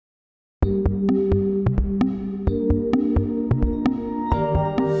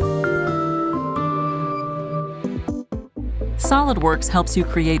SolidWorks helps you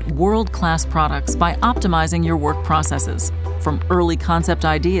create world-class products by optimizing your work processes, from early concept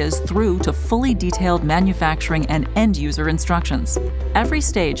ideas through to fully detailed manufacturing and end-user instructions. Every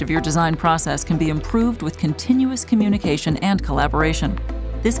stage of your design process can be improved with continuous communication and collaboration.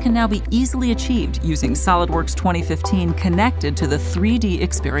 This can now be easily achieved using SolidWorks 2015 connected to the 3D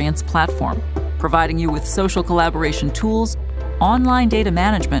Experience platform, providing you with social collaboration tools, online data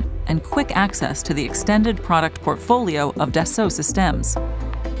management, and quick access to the extended product portfolio of Dassault systems.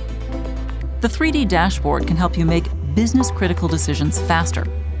 The 3D dashboard can help you make business-critical decisions faster.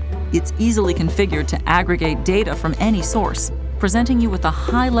 It's easily configured to aggregate data from any source, presenting you with a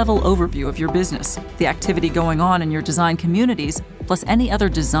high-level overview of your business, the activity going on in your design communities, plus any other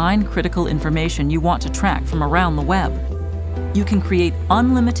design-critical information you want to track from around the web. You can create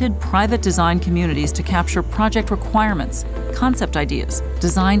unlimited private design communities to capture project requirements, concept ideas,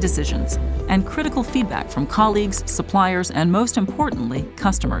 design decisions, and critical feedback from colleagues, suppliers, and most importantly,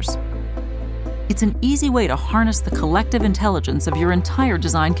 customers. It's an easy way to harness the collective intelligence of your entire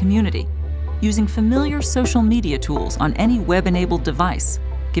design community, using familiar social media tools on any web-enabled device,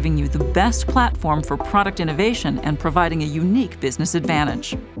 giving you the best platform for product innovation and providing a unique business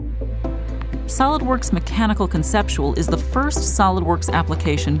advantage. SolidWorks Mechanical Conceptual is the first SolidWorks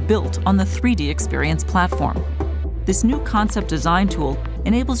application built on the 3D Experience platform. This new concept design tool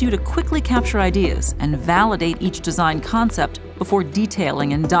enables you to quickly capture ideas and validate each design concept before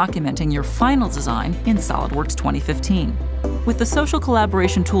detailing and documenting your final design in SolidWorks 2015. With the social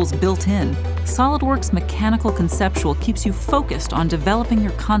collaboration tools built in, SolidWorks Mechanical Conceptual keeps you focused on developing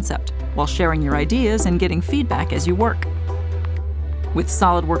your concept while sharing your ideas and getting feedback as you work. With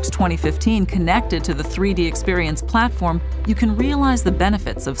SolidWorks 2015 connected to the 3D Experience platform, you can realize the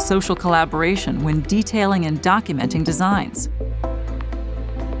benefits of social collaboration when detailing and documenting designs.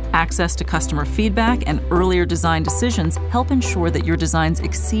 Access to customer feedback and earlier design decisions help ensure that your designs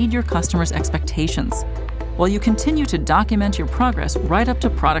exceed your customers' expectations, while you continue to document your progress right up to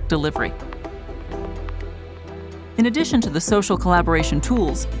product delivery. In addition to the social collaboration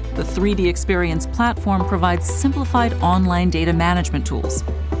tools, the 3D Experience platform provides simplified online data management tools,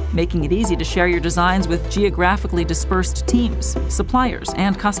 making it easy to share your designs with geographically dispersed teams, suppliers,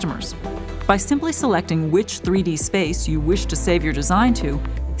 and customers. By simply selecting which 3D space you wish to save your design to,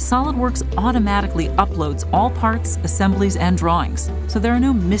 SolidWorks automatically uploads all parts, assemblies, and drawings, so there are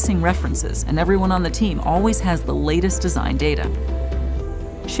no missing references, and everyone on the team always has the latest design data.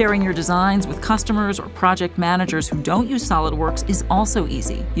 Sharing your designs with customers or project managers who don't use SolidWorks is also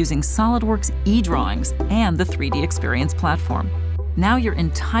easy using SolidWorks eDrawings and the 3D Experience platform. Now your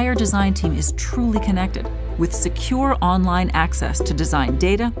entire design team is truly connected with secure online access to design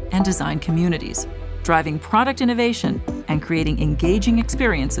data and design communities, driving product innovation and creating engaging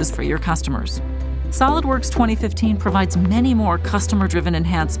experiences for your customers. SolidWorks 2015 provides many more customer-driven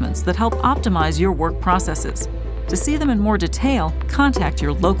enhancements that help optimize your work processes. To see them in more detail, contact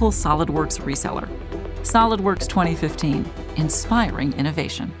your local SolidWorks reseller. SolidWorks 2015, inspiring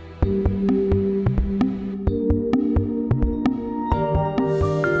innovation.